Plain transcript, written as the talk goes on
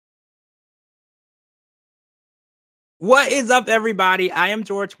What is up, everybody? I am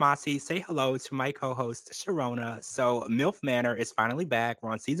George Mossey. Say hello to my co-host, Cherona. So MILF Manor is finally back.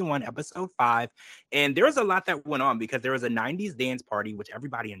 We're on season 1, episode 5. And there was a lot that went on because there was a 90s dance party, which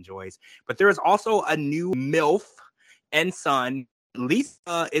everybody enjoys. But there is also a new MILF and son.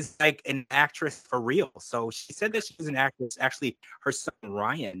 Lisa is like an actress for real. So she said that she was an actress. Actually, her son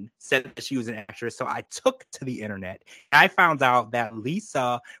Ryan said that she was an actress. So I took to the internet. I found out that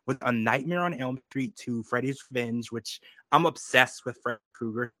Lisa was a Nightmare on Elm Street 2, Freddy's Revenge, which I'm obsessed with Freddy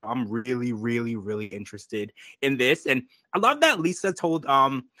Krueger. I'm really, really, really interested in this. And I love that Lisa told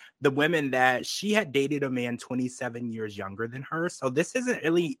the women that she had dated a man 27 years younger than her. So this isn't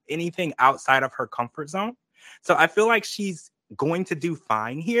really anything outside of her comfort zone. So I feel like she's going to do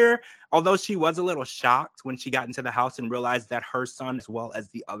fine here, although she was a little shocked when she got into the house and realized that her son, as well as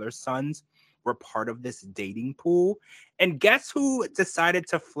the other sons, were part of this dating pool. And guess who decided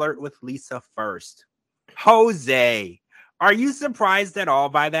to flirt with Lisa first? Jose. Are you surprised at all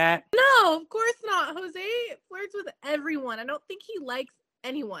by that? No, of course not. Jose flirts with everyone. I don't think he likes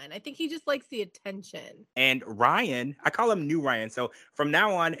anyone. I think he just likes the attention. And Ryan, I call him New Ryan. So from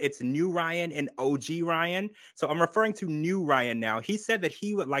now on, it's New Ryan and OG Ryan. So I'm referring to New Ryan now. He said that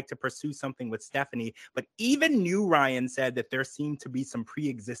he would like to pursue something with Stephanie, but even New Ryan said that there seemed to be some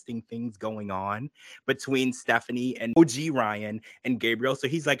pre-existing things going on between Stephanie and OG Ryan and Gabriel. So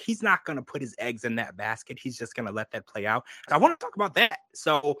he's like, he's not going to put his eggs in that basket. He's just going to let that play out. I want to talk about that.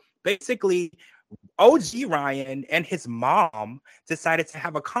 So basically, OG Ryan and his mom decided to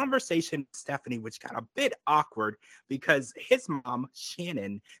have a conversation with Stephanie, which got a bit awkward because his mom,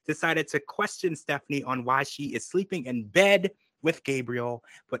 Shannon, decided to question Stephanie on why she is sleeping in bed with Gabriel,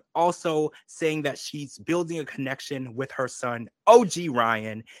 but also saying that she's building a connection with her son, OG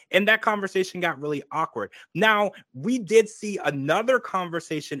Ryan. And that conversation got really awkward. Now, we did see another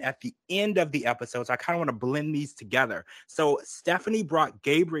conversation at the end of the episode, so I kind of want to blend these together. So Stephanie brought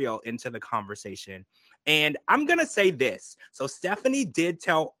Gabriel into the conversation. And I'm going to say this. So Stephanie did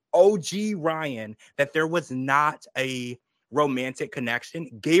tell OG Ryan that there was not a romantic connection.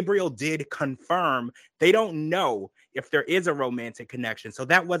 Gabriel did confirm they don't know if there is a romantic connection. So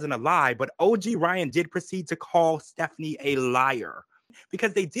that wasn't a lie, but OG Ryan did proceed to call Stephanie a liar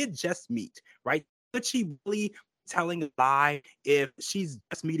because they did just meet, right? Could she really telling a lie if she's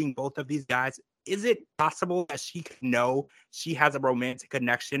just meeting both of these guys? Is it possible that she could know she has a romantic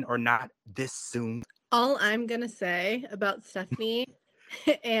connection or not this soon? All I'm going to say about Stephanie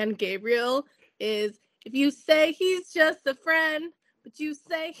and Gabriel is if you say he's just a friend, but you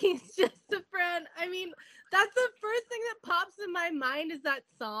say he's just a friend, I mean, that's the first thing that pops in my mind is that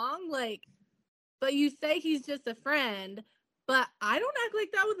song. Like, but you say he's just a friend, but I don't act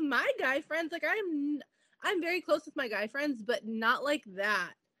like that with my guy friends. Like, I'm very close with my guy friends, but not like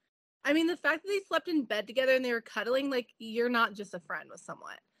that. I mean, the fact that they slept in bed together and they were cuddling, like, you're not just a friend with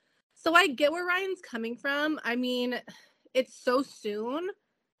someone. So I get where Ryan's coming from. I mean, it's so soon.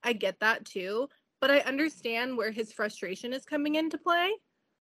 I get that too. But I understand where his frustration is coming into play.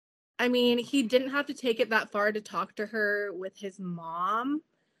 I mean, he didn't have to take it that far to talk to her with his mom.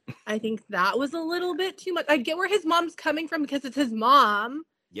 I think that was a little bit too much. I get where his mom's coming from because it's his mom.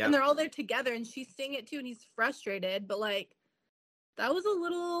 Yep. And they're all there together and she's seeing it too and he's frustrated. But like, that was a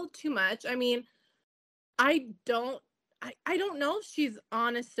little too much. I mean, I don't know if she's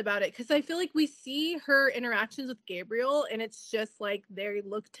honest about it because I feel like we see her interactions with Gabriel and it's just like they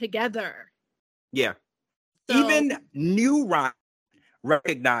look together. Yeah. So, even New Ryan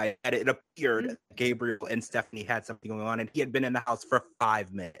recognized that it appeared Gabriel and Stephanie had something going on and he had been in the house for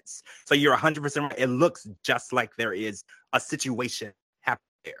 5 minutes. So you're 100% right. It looks just like there is a situation happening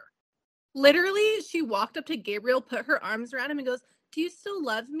there. Literally, she walked up to Gabriel, put her arms around him and goes, "Do you still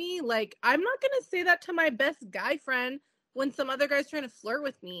love me?" Like, I'm not going to say that to my best guy friend when some other guy's trying to flirt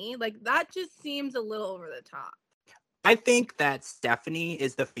with me. Like, that just seems a little over the top. I think that Stephanie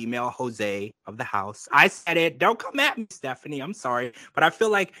is the female Jose of the house. I said it. Don't come at me, Stephanie. I'm sorry. But I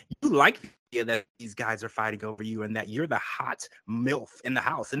feel like you like the idea that these guys are fighting over you and that you're the hot MILF in the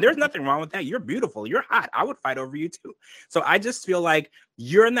house. And there's nothing wrong with that. You're beautiful. You're hot. I would fight over you too. So I just feel like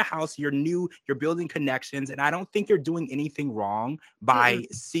you're in the house. You're new. You're building connections. And I don't think you're doing anything wrong by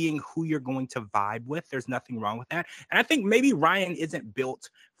seeing who you're going to vibe with. There's nothing wrong with that. And I think maybe Ryan isn't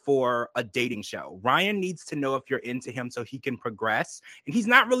built for a dating show. Ryan needs to know if you're into him so he can progress. And he's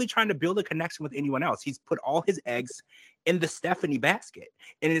not really trying to build a connection with anyone else. He's put all his eggs in the Stephanie basket.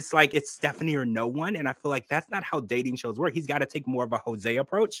 And it's like, it's Stephanie or no one. And I feel like that's not how dating shows work. He's got to take more of a Jose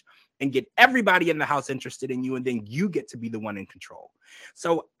approach and get everybody in the house interested in you. And then you get to be the one in control.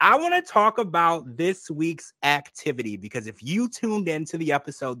 So I want to talk about this week's activity, because if you tuned into the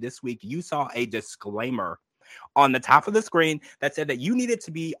episode this week, you saw a disclaimer on the top of the screen that said that you needed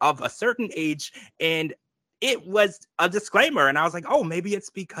to be of a certain age, and it was a disclaimer. And I was like, oh, maybe it's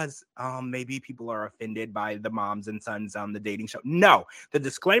because maybe people are offended by the moms and sons on the dating show. No, the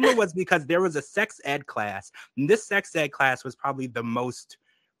disclaimer was because there was a sex ed class. And this sex ed class was probably the most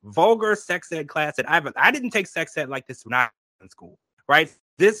vulgar sex ed class that I didn't take sex ed like this when I was in school, right?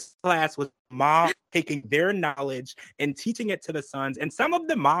 This class was mom taking their knowledge and teaching it to the sons. And some of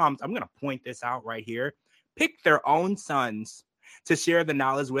the moms, I'm going to point this out right here, picked their own sons to share the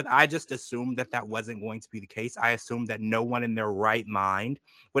knowledge with. I just assumed that that wasn't going to be the case. I assumed that no one in their right mind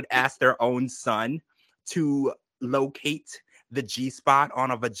would ask their own son to locate the G-spot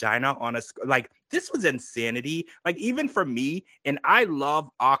on a vagina on a, like, this was insanity. Like, even for me, and I love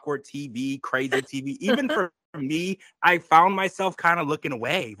awkward TV, crazy TV, even for me, I found myself kind of looking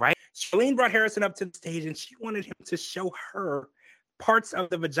away, right? Charlene brought Harrison up to the stage and she wanted him to show her parts of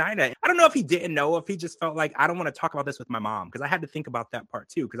the vagina. I don't know if he didn't know, if he just felt like, I don't want to talk about this with my mom, because I had to think about that part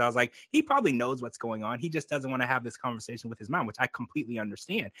too, because I was like, he probably knows what's going on. He just doesn't want to have this conversation with his mom, which I completely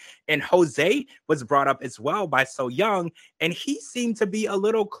understand. And Jose was brought up as well by So Young, and he seemed to be a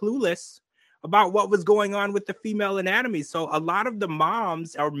little clueless about what was going on with the female anatomy. So a lot of the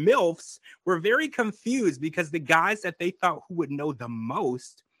moms or MILFs were very confused because the guys that they thought who would know the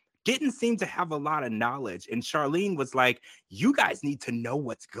most didn't seem to have a lot of knowledge. And Charlene was like, you guys need to know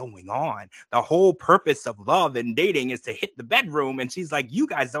what's going on. The whole purpose of love and dating is to hit the bedroom. And she's like, you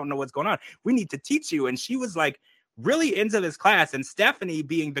guys don't know what's going on. We need to teach you. And she was like really into this class. And Stephanie,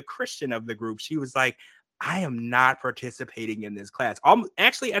 being the Christian of the group, she was like, I am not participating in this class.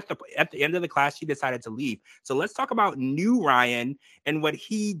 Actually, at the end of the class, she decided to leave. So let's talk about new Ryan and what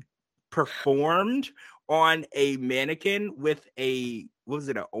he performed on a mannequin with a, what was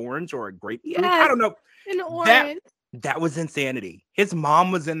it, an orange or a grapefruit? Yes, I don't know. An orange. That was insanity. His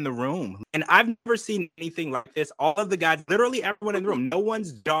mom was in the room. And I've never seen anything like this. All of the guys, literally everyone in the room, no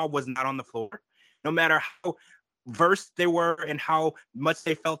one's jaw was not on the floor. No matter how versed they were and how much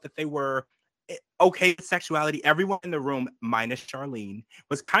they felt that they were okay with sexuality, everyone in the room, minus Charlene,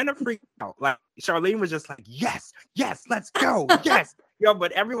 was kind of freaked out. Like, Charlene was just like, yes, let's go, yes.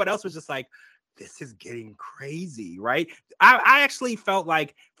 But everyone else was just like, this is getting crazy, right? I actually felt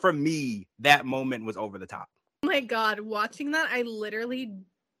like, for me, that moment was over the top. Oh my God, watching that, I literally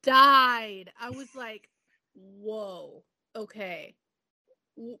died. I was like, whoa, okay.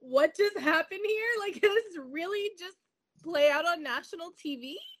 What just happened here? Like, did this really just play out on national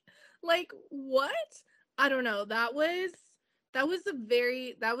TV? Like, what? I don't know. That was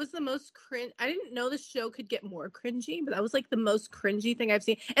the most cringe. I didn't know the show could get more cringy, but that was like the most cringy thing I've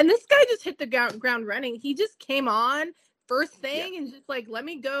seen. And this guy just hit the ground running. He just came on first thing and just like, let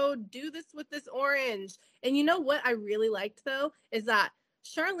me go do this with this orange. And you know what I really liked though, is that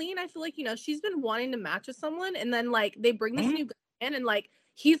Charlene, I feel like, she's been wanting to match with someone, and then like they bring this new guy in, and like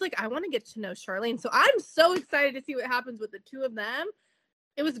he's like, I want to get to know Charlene. So I'm so excited to see what happens with the two of them.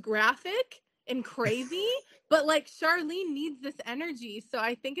 It was graphic and crazy, but like Charlene needs this energy, so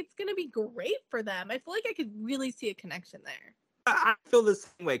I think it's gonna be great for them. I feel like I could really see a connection there. I feel the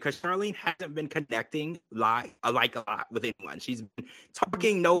same way, because Charlene hasn't been connecting like a lot with anyone. She's been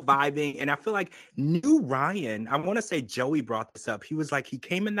talking, no vibing, and I feel like new Ryan, I want to say Joey brought this up. He was like, he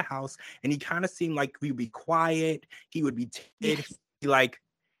came in the house and he kind of seemed like he would be quiet, he would be timid,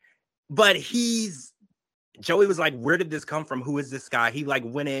 but Joey was like, where did this come from? Who is this guy? He like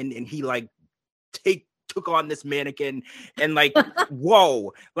went in and he like took on this mannequin and like,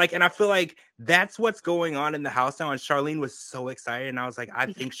 whoa. Like, and I feel like that's what's going on in the house now. And Charlene was so excited. And I was like, I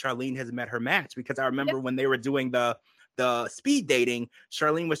think Charlene has met her match, because I remember when they were doing the speed dating,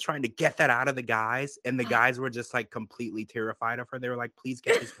 Charlene was trying to get that out of the guys, and the guys were just like completely terrified of her. They were like, please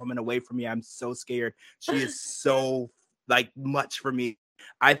get this woman away from me. I'm so scared. She is so like much for me.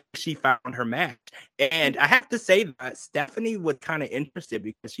 I think she found her match. And I have to say that Stephanie was kind of interested,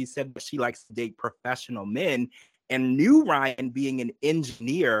 because she said that she likes to date professional men. And new Ryan, being an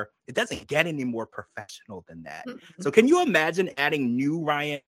engineer, it doesn't get any more professional than that. So can you imagine adding new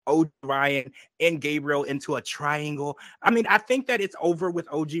Ryan, OG Ryan, and Gabriel into a triangle? I mean, I think that it's over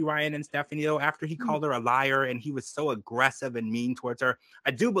with OG Ryan and Stephanie, though, after he called her a liar and he was so aggressive and mean towards her.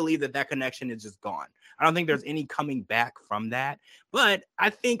 I do believe that connection is just gone. I don't think there's any coming back from that. But I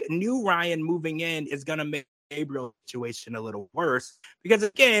think new Ryan moving in is going to make Gabriel's situation a little worse, because,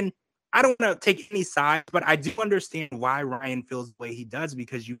 again, I don't want to take any sides, but I do understand why Ryan feels the way he does,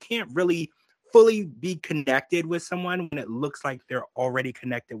 because you can't really fully be connected with someone when it looks like they're already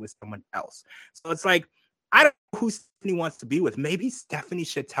connected with someone else. So it's like, I don't know who Stephanie wants to be with. Maybe Stephanie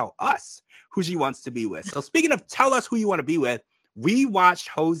should tell us who she wants to be with. So speaking of tell us who you want to be with, We watched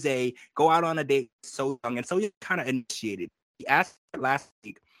Jose go out on a date with So Young, and So Young kind of initiated. He asked last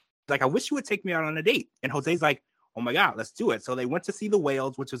week, like, I wish you would take me out on a date. And Jose's like, oh my God, let's do it. So they went to see the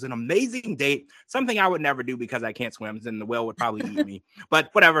whales, which was an amazing date. Something I would never do because I can't swim, and the whale would probably eat me. But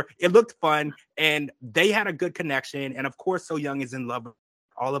whatever, it looked fun, and they had a good connection. And of course, So Young is in love with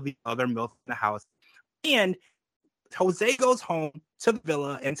all of the other MILFs in the house. And Jose goes home to the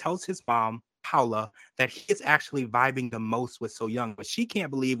villa and tells his mom, Paula, that he is actually vibing the most with So Young. But she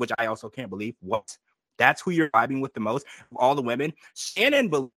can't believe, which I also can't believe, what? That's who you're vibing with the most of all the women. Shannon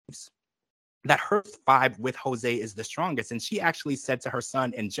believes that her vibe with Jose is the strongest. And she actually said to her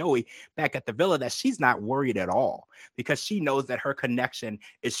son and Joey back at the villa that she's not worried at all because she knows that her connection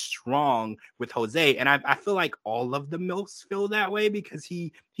is strong with Jose. And I feel like all of the MILFs feel that way because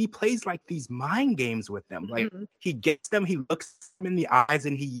he plays like these mind games with them. Like he gets them, he looks them in the eyes,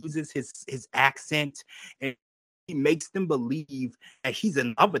 and he uses his accent, and he makes them believe that he's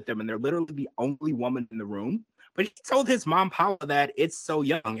in love with them, and they're literally the only woman in the room. But he told his mom, Paula, that it's So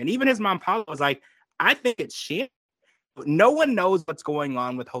Young. And even his mom, Paula, was like, I think it's Shannon. No one knows what's going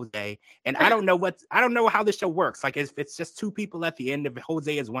on with Jose. And I don't know how the show works. Like, if it's just two people at the end, if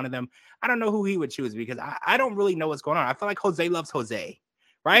Jose is one of them, I don't know who he would choose because I don't really know what's going on. I feel like Jose loves Jose.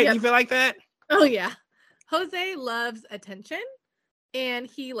 Right? Yep. You feel like that? Oh, yeah. Jose loves attention. And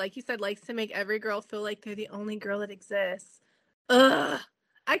he, like you said, likes to make every girl feel like they're the only girl that exists. Ugh.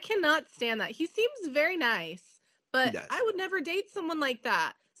 I cannot stand that. He seems very nice. But I would never date someone like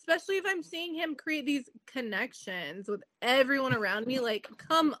that, especially if I'm seeing him create these connections with everyone around me. Like,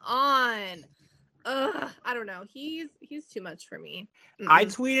 come on. I don't know. He's too much for me. I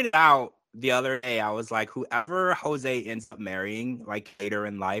tweeted out the other day, I was like, whoever Jose ends up marrying, like later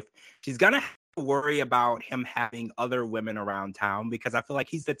in life, she's going to have to worry about him having other women around town because I feel like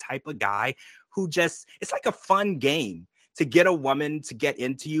he's the type of guy who just, it's like a fun game to get a woman to get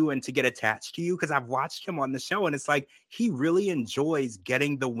into you and to get attached to you. Because I've watched him on the show and it's like he really enjoys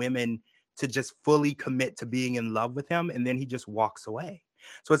getting the women to just fully commit to being in love with him. And then he just walks away.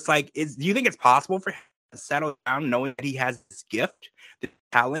 So it's like, do you think it's possible for him to settle down knowing that he has this gift, the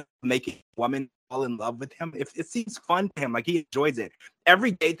talent of making a woman fall in love with him? If it seems fun to him, like he enjoys it.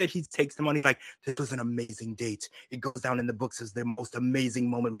 Every date that he takes them on, he's like, this was an amazing date. It goes down in the books as the most amazing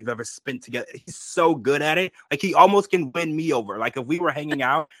moment we've ever spent together. He's so good at it. Like he almost can win me over. Like if we were hanging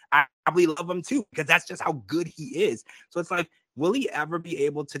out, I probably love him too, because that's just how good he is. So it's like, will he ever be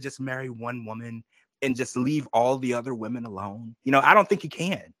able to just marry one woman and just leave all the other women alone? You know, I don't think he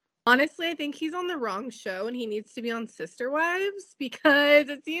can. Honestly, I think he's on the wrong show and he needs to be on Sister Wives because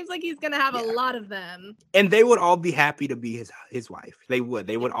it seems like he's going to have a lot of them. And they would all be happy to be his wife. They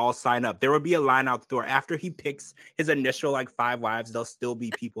would all sign up. There would be a line out the door. After he picks his initial like 5 wives, there'll still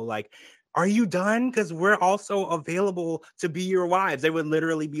be people like, are you done? Because we're also available to be your wives. They would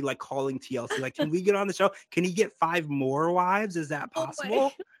literally be like calling TLC. Like, can we get on the show? Can he get 5 more wives? Is that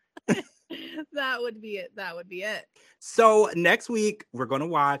possible? That would be it. So next week, we're going to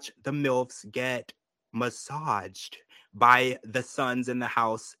watch the MILFs get massaged by the sons in the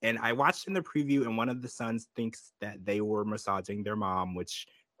house. And I watched in the preview, and one of the sons thinks that they were massaging their mom, which,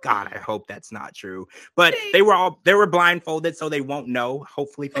 God, I hope that's not true. But they were blindfolded, so they won't know.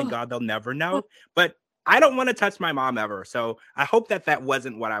 Hopefully, thank God, they'll never know. But I don't want to touch my mom ever. So I hope that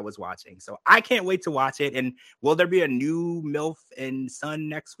wasn't what I was watching. So I can't wait to watch it. And will there be a new MILF and son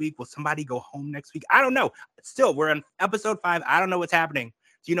next week? Will somebody go home next week? I don't know. Still, we're on episode 5. I don't know what's happening.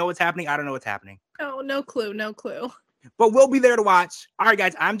 Do you know what's happening? I don't know what's happening. Oh, no clue. But we'll be there to watch. All right,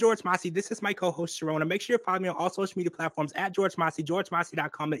 guys, I'm George Mossey. This is my co-host, Cherona. Make sure you follow me on all social media platforms at George Mossey,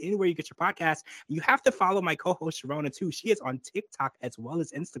 georgemossey.com, and anywhere you get your podcast. You have to follow my co-host, Cherona, too. She is on TikTok as well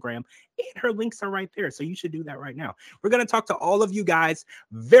as Instagram, and her links are right there. So you should do that right now. We're going to talk to all of you guys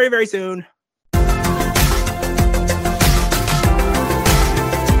very, very soon.